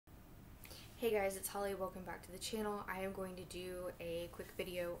Hey guys, it's Holly. Welcome back to the channel. I am going to do a quick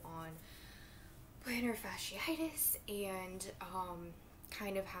video on plantar fasciitis and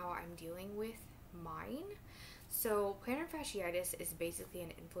kind of how I'm dealing with mine. So plantar fasciitis is basically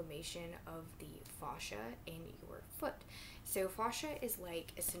an inflammation of the fascia in your foot. So fascia is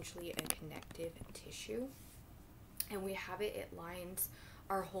like essentially a connective tissue, and we have it, it lines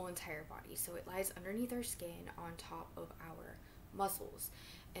our whole entire body. So it lies underneath our skin on top of our muscles.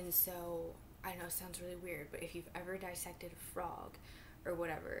 And so I know it sounds really weird, but if you've ever dissected a frog or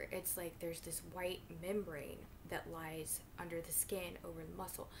whatever, it's like there's this white membrane that lies under the skin over the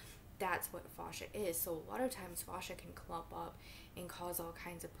muscle. That's what fascia is. So a lot of times fascia can clump up and cause all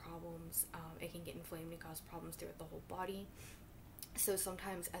kinds of problems. It can get inflamed and cause problems throughout the whole body. So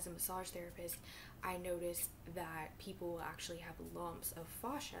sometimes as a massage therapist, I notice that people will actually have lumps of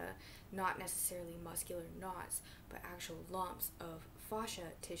fascia, not necessarily muscular knots, but actual lumps of fascia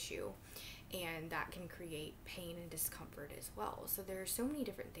tissue, and that can create pain and discomfort as well. So there are so many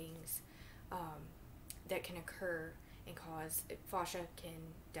different things that can occur and cause fascia can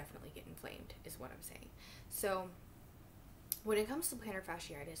definitely get inflamed, is what I'm saying. So when it comes to plantar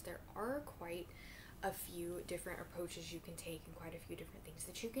fasciitis, there are quite a few different approaches you can take and quite a few different things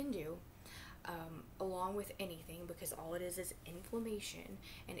that you can do, along with anything, because all it is inflammation,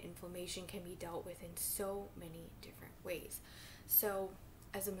 and inflammation can be dealt with in so many different ways. So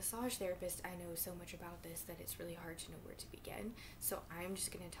as a massage therapist, I know so much about this that it's really hard to know where to begin. So I'm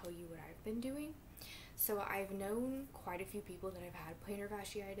just going to tell you what I've been doing. So I've known quite a few people that have had plantar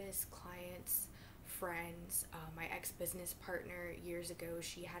fasciitis, clients, friends. My ex-business partner years ago,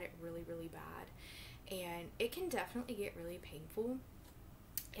 she had it really, really bad. And it can definitely get really painful.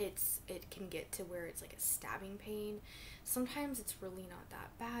 It can get to where it's like a stabbing pain. Sometimes it's really not that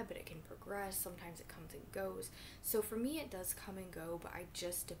bad, but it can progress. Sometimes it comes and goes. So for me, it does come and go, but I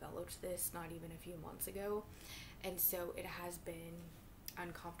just developed this not even a few months ago. And so it has been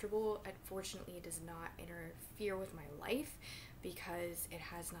uncomfortable. Unfortunately, it does not interfere with my life because it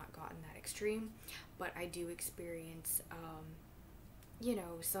has not gotten that extreme, but I do experience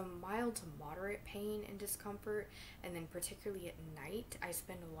some mild to moderate pain and discomfort. And then particularly at night, I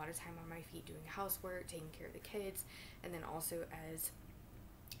spend a lot of time on my feet doing housework, taking care of the kids, and then also as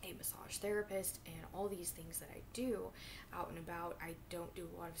a massage therapist and all these things that I do out and about, I don't do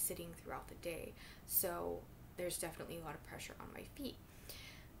a lot of sitting throughout the day. So there's definitely a lot of pressure on my feet.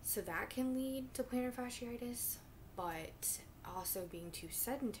 So that can lead to plantar fasciitis, but also being too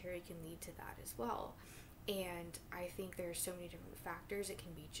sedentary can lead to that as well. And I think there are so many different factors. It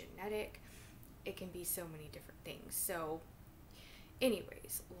can be genetic, it can be so many different things. So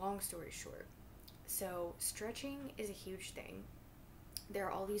anyways, long story short, so stretching is a huge thing. There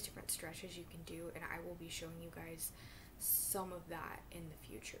are all these different stretches you can do, and I will be showing you guys some of that in the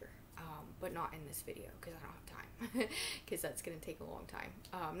future, but not in this video because I don't have time because that's going to take a long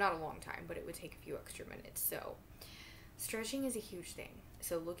time. Not a long time, but it would take a few extra minutes. So stretching is a huge thing.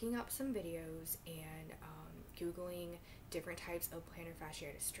 So looking up some videos and Googling different types of plantar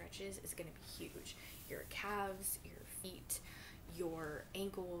fasciitis stretches is going to be huge. Your calves, your feet, your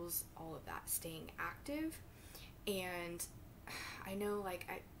ankles, all of that, staying active. And I know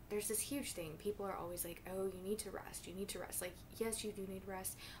there's this huge thing. People are always like, oh, you need to rest. You need to rest. Like, yes, you do need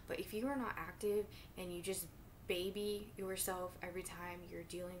rest. But if you are not active and you just baby yourself every time you're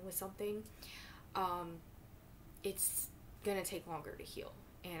dealing with something, it's going to take longer to heal.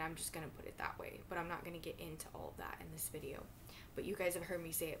 And I'm just going to put it that way. But I'm not going to get into all of that in this video. But you guys have heard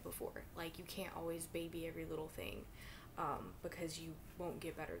me say it before. Like, you can't always baby every little thing because you won't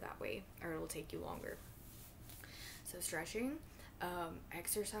get better that way, or it'll take you longer. So stretching,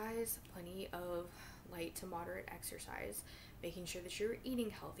 exercise, plenty of light to moderate exercise, making sure that you're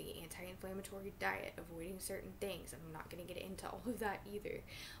eating healthy, anti-inflammatory diet, avoiding certain things. I'm not going to get into all of that either,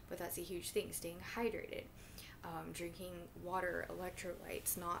 but that's a huge thing. Staying hydrated, drinking water,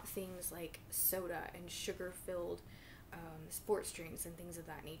 electrolytes, not things like soda and sugar-filled sports drinks and things of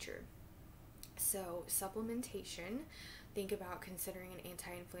that nature. So supplementation, think about considering an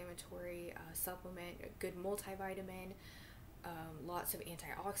anti-inflammatory supplement, a good multivitamin, lots of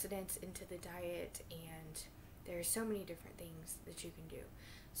antioxidants into the diet, and there's so many different things that you can do.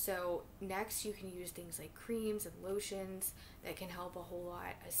 So next, you can use things like creams and lotions that can help a whole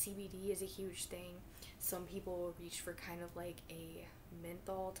lot. A CBD is a huge thing. Some people will reach for kind of like a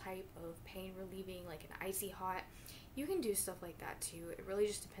menthol type of pain relieving, like an icy hot. You can do stuff like that too. It really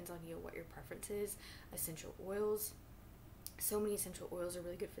just depends on you, what your preference is. Essential oils. So many essential oils are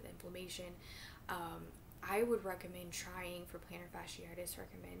really good for the inflammation. I would recommend trying for plantar fasciitis,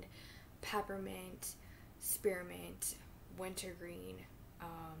 recommend peppermint, spearmint, wintergreen,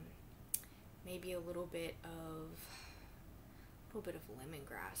 maybe a little bit of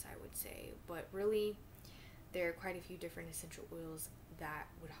lemongrass, I would say. But really, there are quite a few different essential oils that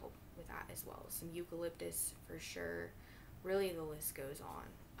would help with that as well. Some eucalyptus for sure. Really, the list goes on.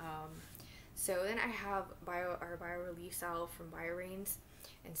 So then I have Bio Relief Salve from BioRains,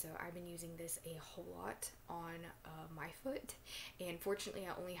 and so I've been using this a whole lot on my foot, and fortunately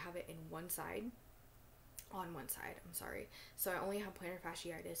I only have it on one side, I'm sorry. So I only have plantar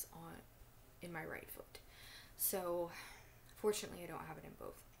fasciitis in my right foot. So fortunately I don't have it in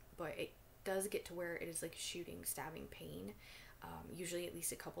both, but it does get to where it is like shooting, stabbing pain. Usually at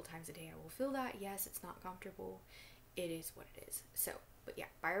least a couple times a day I will feel that. Yes, it's not comfortable. It is what it is. So, but yeah,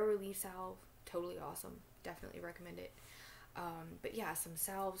 Bio Relief Salve, totally awesome. Definitely recommend it. But yeah, some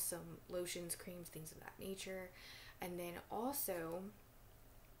salves, some lotions, creams, things of that nature. And then also,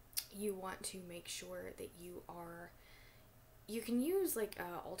 you want to make sure that you can use like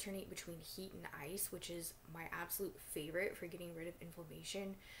alternate between heat and ice, which is my absolute favorite for getting rid of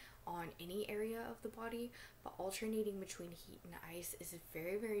inflammation on any area of the body, but alternating between heat and ice is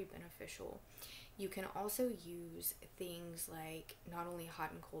very, very beneficial. You can also use things like not only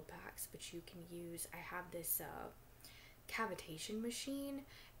hot and cold packs, but you can use, I have this cavitation machine,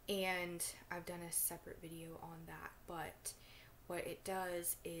 and I've done a separate video on that, but what it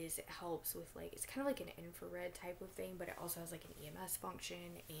does is it helps with like, it's kind of like an infrared type of thing, but it also has like an EMS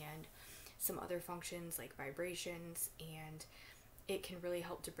function and some other functions like vibrations, and it can really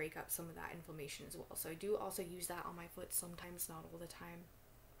help to break up some of that inflammation as well. So I do also use that on my foot sometimes, not all the time.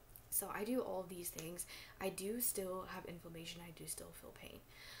 So I do all of these things. I do still have inflammation, I do still feel pain,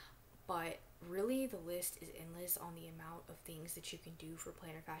 but really the list is endless on the amount of things that you can do for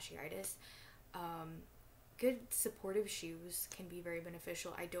plantar fasciitis. Good supportive shoes can be very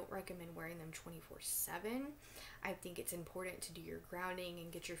beneficial. I don't recommend wearing them 24/7. I think it's important to do your grounding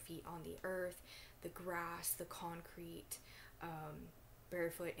and get your feet on the earth, the grass, the concrete,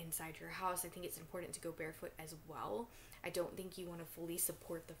 barefoot inside your house. I think it's important to go barefoot as well. I don't think you want to fully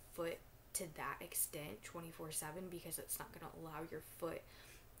support the foot to that extent 24/7, because it's not going to allow your foot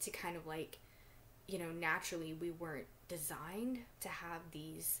to kind of like, you know, naturally we weren't designed to have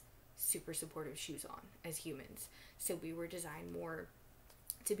these super supportive shoes on as humans. So we were designed more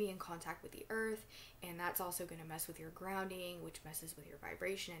to be in contact with the earth, and that's also going to mess with your grounding, which messes with your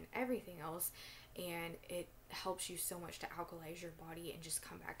vibration and everything else, and it helps you so much to alkalize your body and just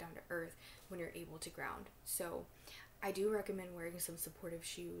come back down to earth when you're able to ground. So I do recommend wearing some supportive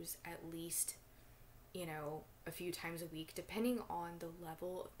shoes at least, you know, a few times a week, depending on the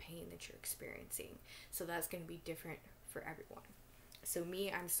level of pain that you're experiencing. So that's going to be different for everyone. So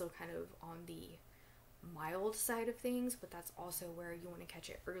me, I'm still kind of on the mild side of things, but that's also where you want to catch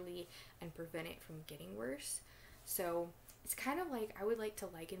it early and prevent it from getting worse. So it's kind of like, I would like to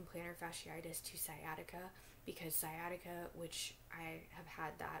liken plantar fasciitis to sciatica, because sciatica, which I have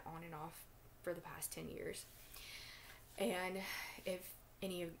had that on and off for the past 10 years. And if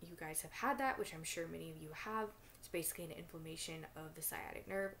any of you guys have had that, which I'm sure many of you have, it's basically an inflammation of the sciatic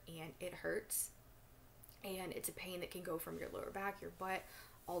nerve, and it hurts. And it's a pain that can go from your lower back, your butt,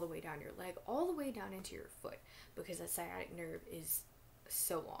 all the way down your leg, all the way down into your foot, because the sciatic nerve is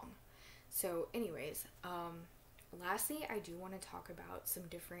so long. So anyways, lastly, I do want to talk about some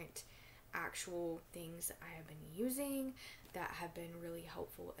different actual things I have been using that have been really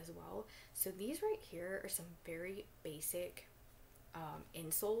helpful as well. So these right here are some very basic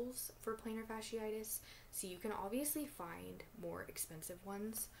insoles for plantar fasciitis. So you can obviously find more expensive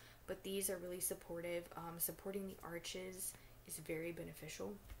ones, but these are really supportive. Supporting the arches is very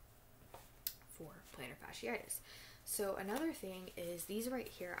beneficial for plantar fasciitis. So another thing is these right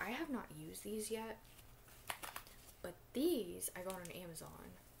here. I have not used these yet, but these I got on Amazon.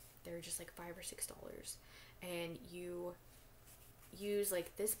 They're just like $5 or $6, and you use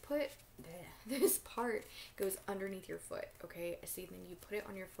like this part goes underneath your foot, okay? So then you put it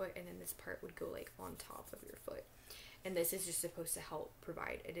on your foot, and then this part would go like on top of your foot, and this is just supposed to help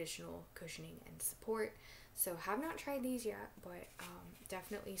provide additional cushioning and support. So have not tried these yet, but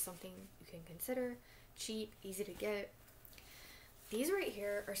definitely something you can consider. Cheap, easy to get. These right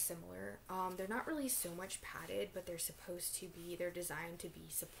here are similar. They're not really so much padded, but they're designed to be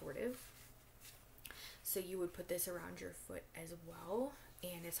supportive. So you would put this around your foot as well,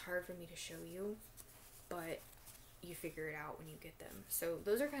 and it's hard for me to show you, but you figure it out when you get them. So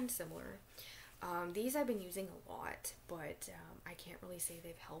those are kind of similar. These I've been using a lot, but I can't really say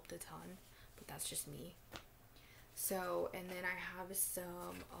they've helped a ton, but that's just me. So, and then I have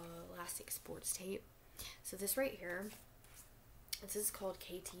some elastic sports tape. So this right here, this is called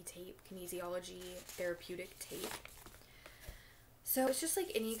KT tape, kinesiology therapeutic tape. So it's just like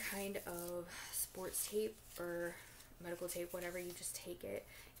any kind of sports tape or medical tape, whatever. You just take it,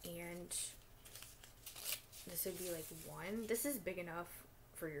 and this would be like one. This is big enough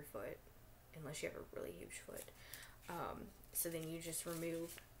for your foot, unless you have a really huge foot. So then you just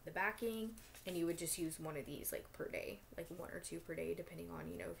remove the backing, and you would just use one of these like per day, like 1 or 2 per day, depending on,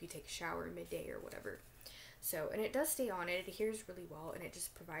 you know, if you take a shower midday or whatever. So, and it does stay on, it adheres really well, and it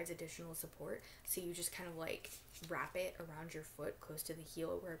just provides additional support. So you just kind of like wrap it around your foot close to the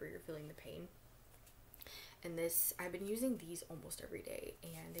heel, wherever you're feeling the pain. And this, I've been using these almost every day,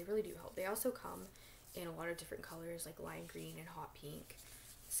 and they really do help. They also come in a lot of different colors, like lime green and hot pink.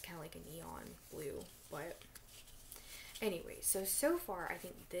 It's kind of like a neon blue, but anyway, so far I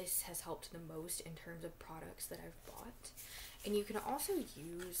think this has helped the most in terms of products that I've bought. And you can also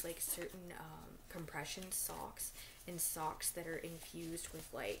use like certain compression socks and socks that are infused with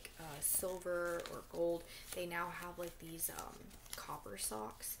like silver or gold. They now have like these copper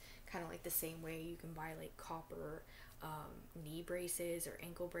socks, kind of like the same way you can buy like copper knee braces or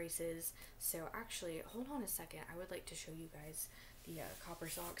ankle braces. So actually, hold on a second, I would like to show you guys the copper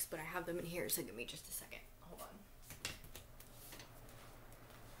socks, but I have them in here, so give me just a second. Hold on.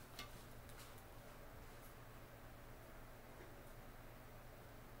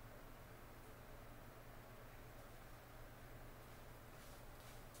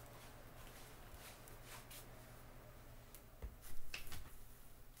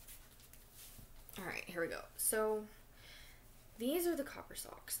 Alright, here we go. So these are the copper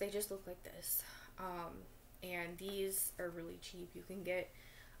socks. They just look like this. And these are really cheap. You can get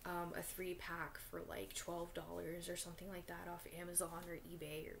a 3-pack for like $12 or something like that off Amazon or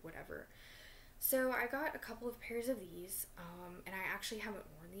eBay or whatever. So I got a couple of pairs of these, and I actually haven't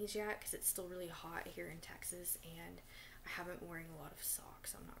worn these yet because it's still really hot here in Texas, and I haven't worn a lot of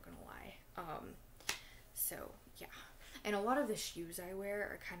socks, I'm not gonna lie. So yeah, and a lot of the shoes I wear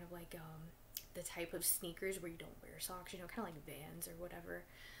are kind of like the type of sneakers where you don't wear socks, you know, kind of like Vans or whatever.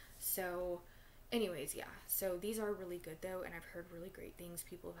 So anyways, yeah, so these are really good though, and I've heard really great things.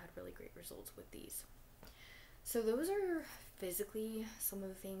 People have had really great results with these. So those are physically some of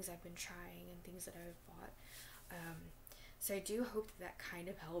the things I've been trying and things that I've bought. So I do hope that kind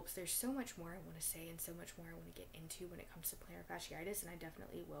of helps. There's so much more I want to say and so much more I want to get into when it comes to plantar fasciitis, and I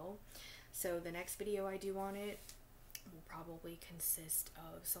definitely will. So the next video I do on it will probably consist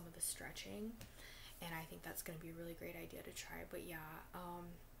of some of the stretching, and I think that's going to be a really great idea to try. But yeah,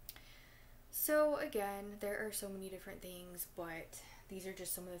 so again, there are so many different things, but these are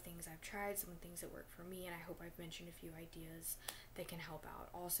just some of the things I've tried, some of the things that work for me, and I hope I've mentioned a few ideas that can help out.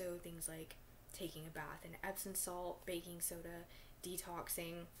 Also, things like taking a bath in Epsom salt, baking soda,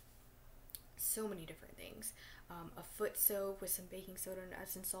 detoxing, so many different things. A foot soap with some baking soda and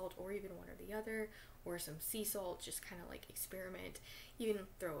Epsom salt, or even one or the other, or some sea salt, just kind of like experiment. You can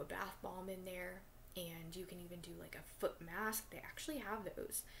throw a bath bomb in there, and you can even do like a foot mask. They actually have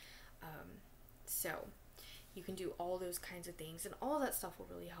those. So you can do all those kinds of things, and all that stuff will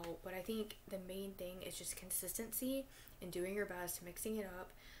really help. But I think the main thing is just consistency and doing your best, mixing it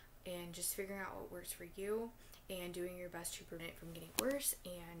up, and just figuring out what works for you and doing your best to prevent it from getting worse.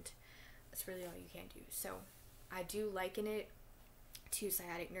 And that's really all you can do. So I do liken it to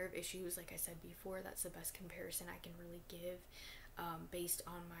sciatic nerve issues. Like I said before, that's the best comparison I can really give based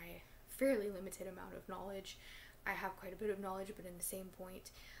on my fairly limited amount of knowledge. I have quite a bit of knowledge, but in the same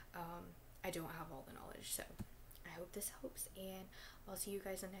point, I don't have all the knowledge. So I hope this helps, and I'll see you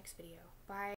guys in the next video. Bye.